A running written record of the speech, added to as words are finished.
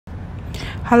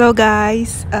Hello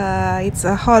guys, it's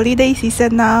a holiday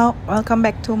season now. Welcome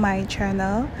back to my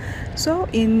channel. So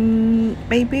in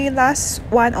maybe last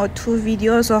one or two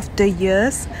videos of the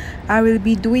years, I will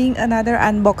be doing another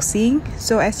unboxing.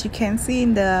 So as you can see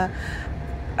in the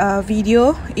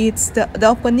video, it's the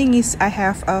opening is I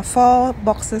have 4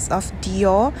 boxes of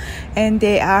Dior, and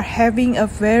they are having a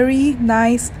very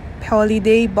nice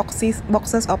holiday boxes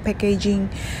of packaging.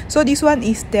 So this one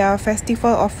is their Festival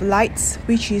of Lights,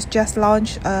 which is just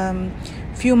launched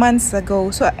few months ago.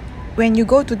 So when you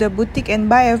go to the boutique and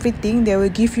buy everything, they will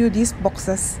give you these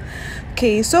boxes.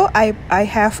 Okay, so I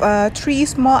have 3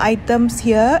 small items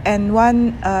here and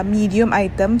 1 medium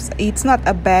items. It's not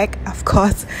a bag, of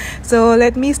course. So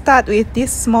let me start with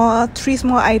this 3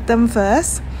 small item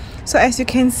first. So as you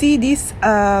can see, this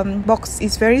box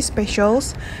is very special.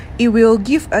 It will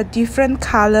give a different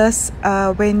colors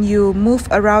when you move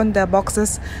around the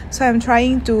boxes. So I'm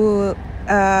trying to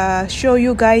show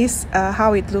you guys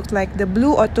how it looks like. The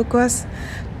blue or turquoise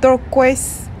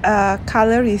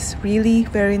color is really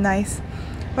very nice.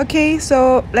 Okay,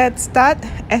 so let's start.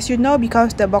 As you know,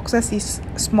 because the boxes is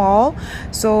small,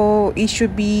 so it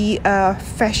should be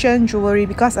fashion jewelry,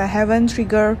 because I haven't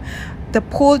triggered the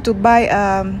pull to buy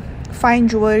fine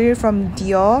jewelry from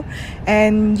Dior.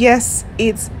 And yes,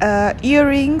 it's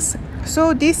earrings.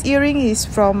 So this earring is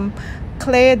from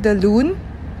Claire de Lune.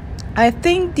 I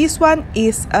think this one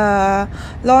is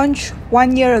launched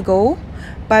 1 year ago,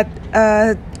 but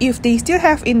if they still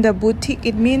have in the boutique,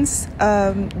 it means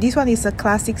this one is a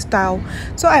classic style.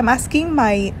 So I'm asking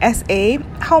my SA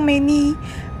how many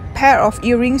pair of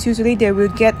earrings usually they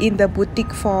will get in the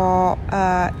boutique for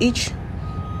each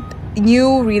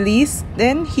new release.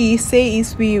 Then he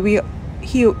says we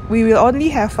will only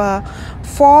have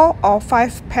 4 or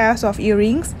 5 pairs of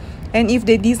earrings, and if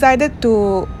they decided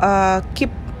to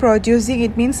keep producing,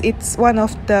 it means it's one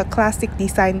of the classic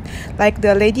design, like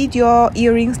the Lady Dior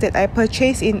earrings that I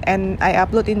purchased in and I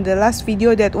upload in the last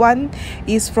video. That one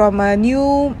is from a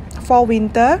new fall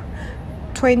winter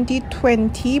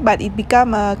 2020, but it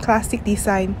become a classic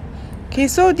design. Okay,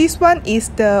 so this one is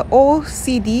the old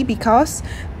CD, because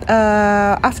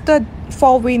after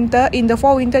fall winter, in the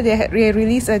fall winter they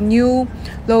released a new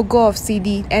logo of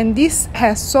CD, and this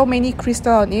has so many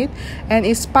crystal on it and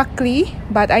it's sparkly,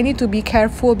 but I need to be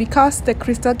careful because the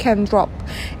crystal can drop,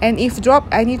 and if drop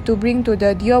I need to bring to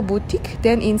the Dior boutique.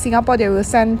 Then in Singapore they will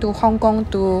send to Hong Kong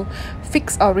to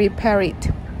fix or repair it.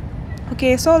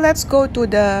 Okay, so let's go to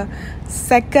the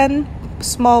second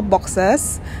small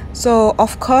boxes. So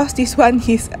of course this one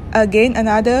is again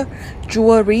another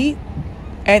jewelry,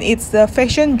 and it's the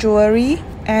fashion jewelry.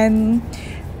 And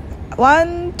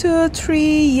 1 2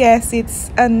 3, yes,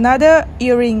 it's another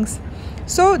earrings.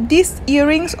 So these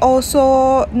earrings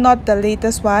also not the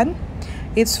latest one,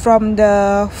 it's from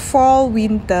the fall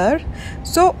winter.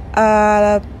 So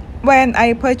when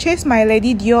I purchased my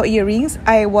Lady Dior earrings,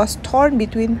 I was torn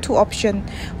between 2 options.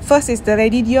 First is the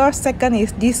Lady Dior, second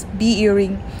is this B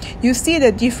earring. You see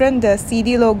the different, the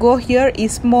CD logo here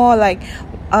is more like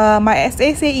my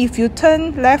SA say if you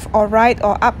turn left or right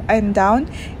or up and down,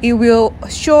 it will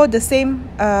show the same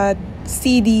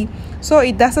CD. So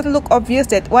it doesn't look obvious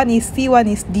that one is C, one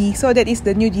is D. So that is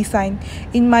the new design.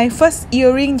 In my first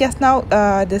earring just now,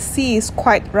 the C is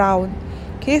quite round.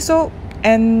 Okay, so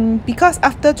and because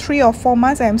after 3 or 4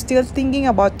 months I'm still thinking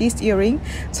about this earring,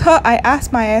 so I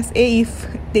asked my SA if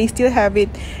they still have it,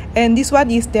 and this one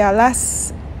is their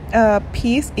last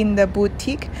piece in the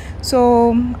boutique.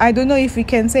 So I don't know if we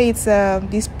can say it's a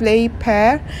display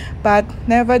pair, but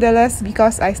nevertheless,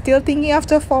 because I still thinking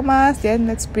after 4 months, then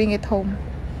let's bring it home.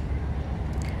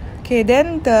 Okay,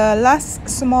 then the last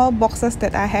small boxes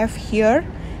that I have here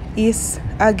is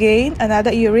again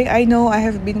another earring. I know I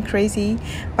have been crazy,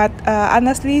 but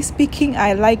honestly speaking,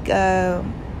 I like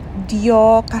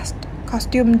Dior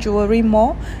costume jewelry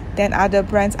more than other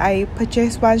brands. I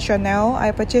purchased one Chanel,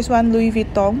 I purchased one Louis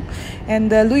Vuitton, and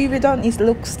the Louis Vuitton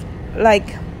looks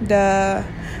like the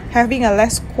having a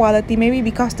less quality, maybe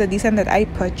because the design that I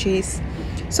purchased.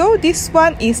 So this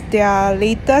one is their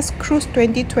latest Cruise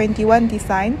 2021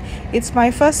 design. It's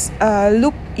my first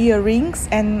loop earrings,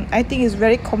 and I think it's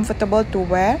very comfortable to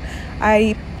wear.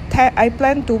 I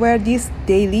plan to wear this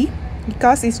daily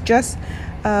because it's just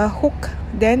a hook.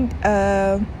 Then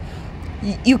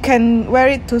you can wear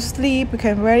it to sleep, you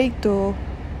can wear it to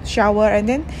shower, and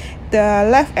then the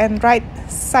left and right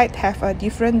side have a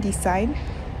different design.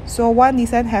 So one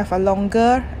design have a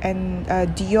longer and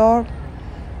Dior,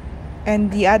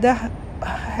 and the other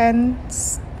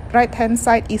right hand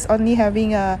side is only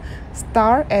having a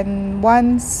star and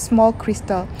 1 small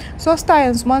crystal. So star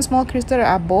and 1 small crystal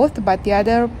are both, but the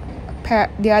other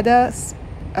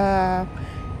uh,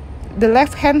 the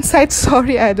left hand side,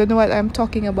 sorry, I don't know what I'm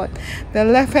talking about. The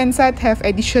left hand side have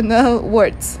additional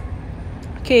words.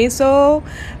 Okay, so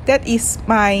that is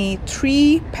my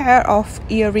 3 pair of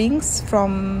earrings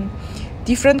from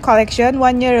different collection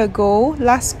 1 year ago,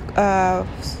 last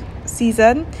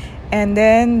season, and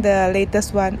then the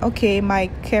latest one. Okay, my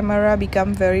camera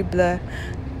become very blur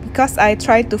because I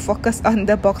try to focus on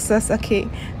the boxes. Okay,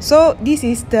 so this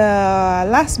is the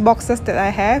last boxes that I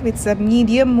have. It's a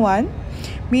medium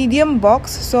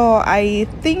box, so I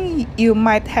think you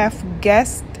might have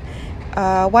guessed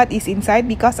what is inside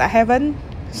because I haven't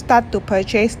start to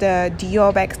purchase the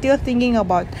Dior bag. Still thinking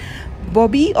about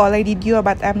Bobby or Lady Dior,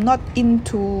 but I'm not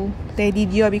into Lady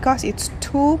Dior because it's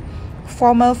too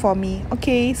formal for me.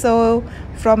 Okay, so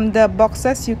from the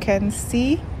boxes you can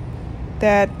see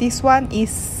that this one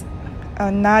is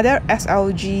another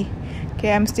SLG.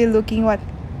 Okay, I'm still looking what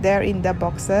there in the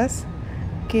boxes.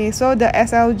 Okay, so the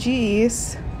SLG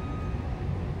is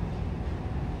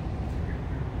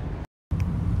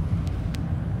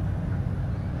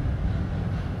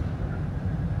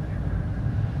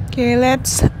okay,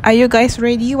 are you guys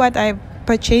ready what I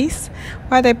purchased,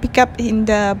 what I pick up in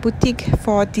the boutique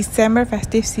for December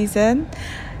festive season?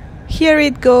 Here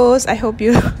it goes. I hope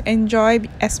you enjoy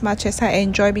as much as I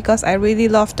enjoy because I really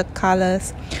love the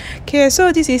colors. Okay,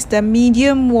 so this is the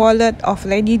medium wallet of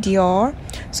Lady Dior.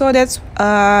 So that's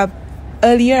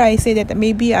earlier I said that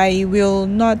maybe I will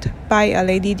not buy a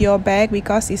Lady Dior bag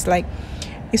because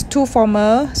it's too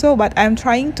formal. So but I'm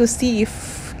trying to see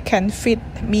if can fit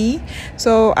me,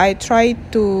 so I try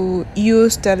to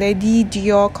use the Lady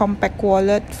Dior compact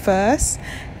wallet first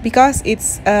because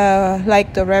it's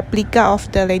like the replica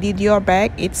of the Lady Dior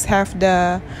bag. It's have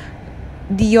the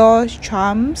Dior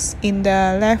charms in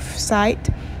the left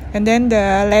side, and then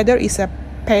the leather is a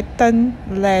pattern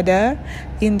leather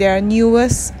in their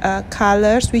newest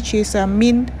colors, which is a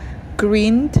mint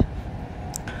green.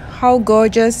 How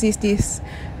gorgeous is this?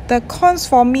 The cons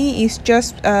for me is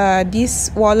just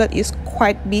this wallet is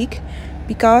quite big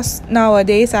because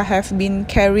nowadays I have been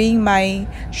carrying my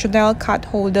Chanel card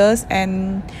holders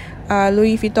and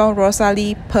Louis Vuitton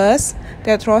Rosalie purse.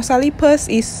 That Rosalie purse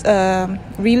is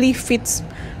really fits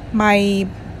my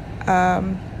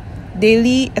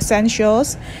daily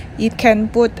essentials. It can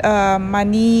put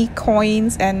money,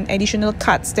 coins, and additional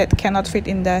cards that cannot fit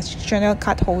in the Chanel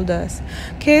card holders.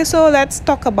 Okay, so let's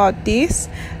talk about this.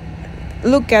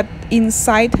 Look at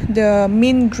inside. The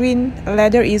mint green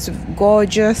leather is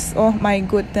gorgeous. Oh my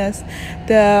goodness.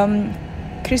 The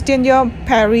Christian Dior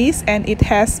Paris, and it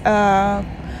has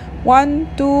 1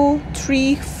 2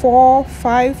 3 4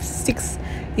 5 6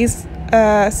 is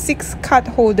 6 card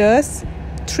holders,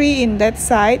 3 in that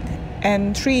side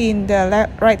and 3 in the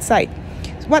right side.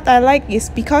 What I like is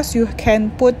because you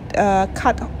can put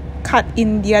card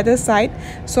in the other side.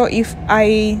 So if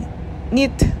I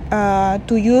need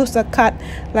to use the card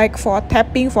like for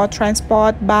tapping for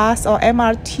transport, bus or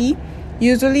MRT,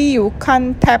 usually you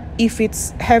can't tap if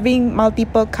it's having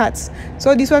multiple cards.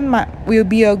 So this one will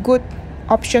be a good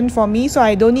option for me, so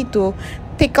I don't need to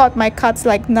take out my cards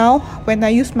like now. When I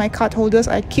use my card holders,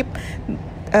 I keep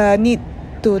need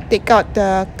to take out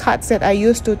the cards that I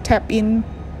used to tap in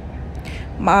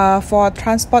for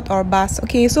transport or bus.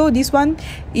 Okay, so this one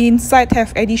inside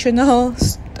have additional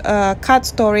card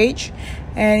storage,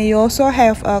 and you also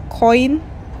have a coin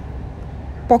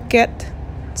pocket.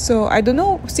 So I don't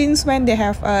know since when they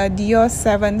have a Dior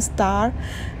 7 star.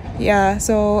 Yeah,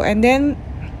 so and then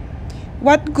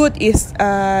what good is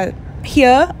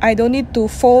here I don't need to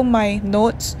fold my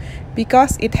notes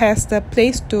because it has the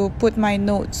place to put my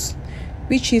notes,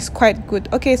 which is quite good.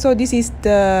 Okay, so this is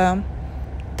the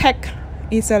tag.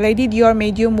 It's a Lady Dior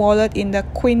medium wallet in the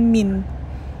Queen Mint.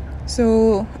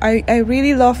 So I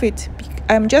really love it.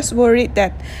 I'm just worried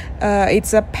that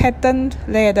it's a pattern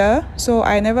leather, so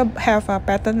I never have a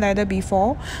pattern leather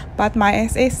before, but my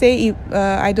SA say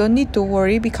I don't need to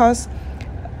worry because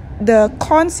the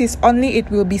cons is only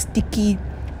it will be sticky,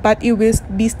 but it will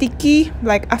be sticky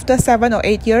like after 7 or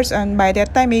 8 years, and by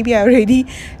that time maybe I already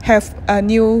have a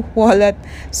new wallet.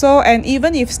 So and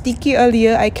even if sticky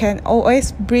earlier, I can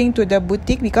always bring to the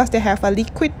boutique because they have a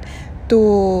liquid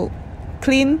to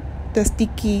clean the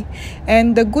sticky.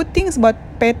 And the good things about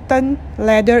pattern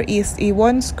leather is it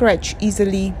won't scratch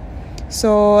easily.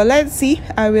 So let's see,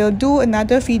 I will do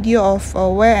another video of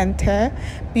wear and tear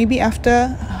maybe after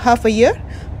half a year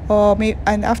or maybe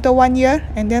and after 1 year,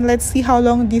 and then let's see how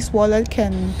long this wallet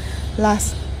can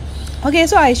last. Okay,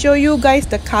 so I show you guys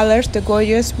the colors, the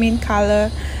gorgeous mint color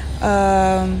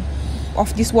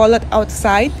of this wallet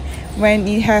outside when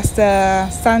it has the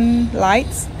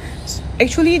sunlights.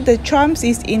 actually the charms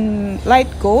is in light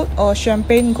gold or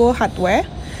champagne gold hardware,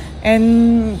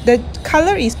 and the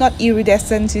color is not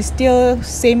iridescent, it's still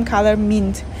same color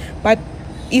mint, but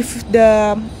if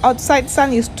the outside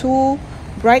sun is too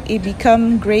bright it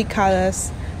become gray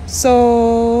colors.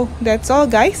 So that's all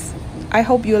guys, I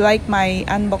hope you like my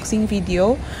unboxing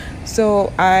video.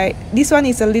 So this one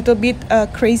is a little bit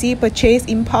crazy purchase,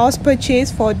 impulse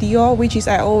purchase for Dior, which is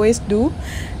I always do.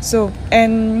 So,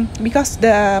 and because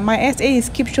my SA is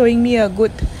keep showing me a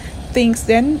good things,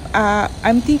 then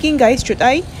I'm thinking guys, should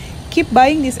I keep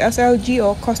buying this SLG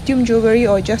or costume jewelry,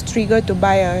 or just trigger to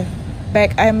buy a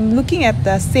bag? I'm looking at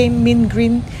the same mint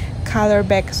green color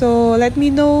bag, so let me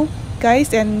know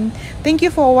guys, and thank you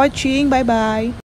for watching. Bye bye.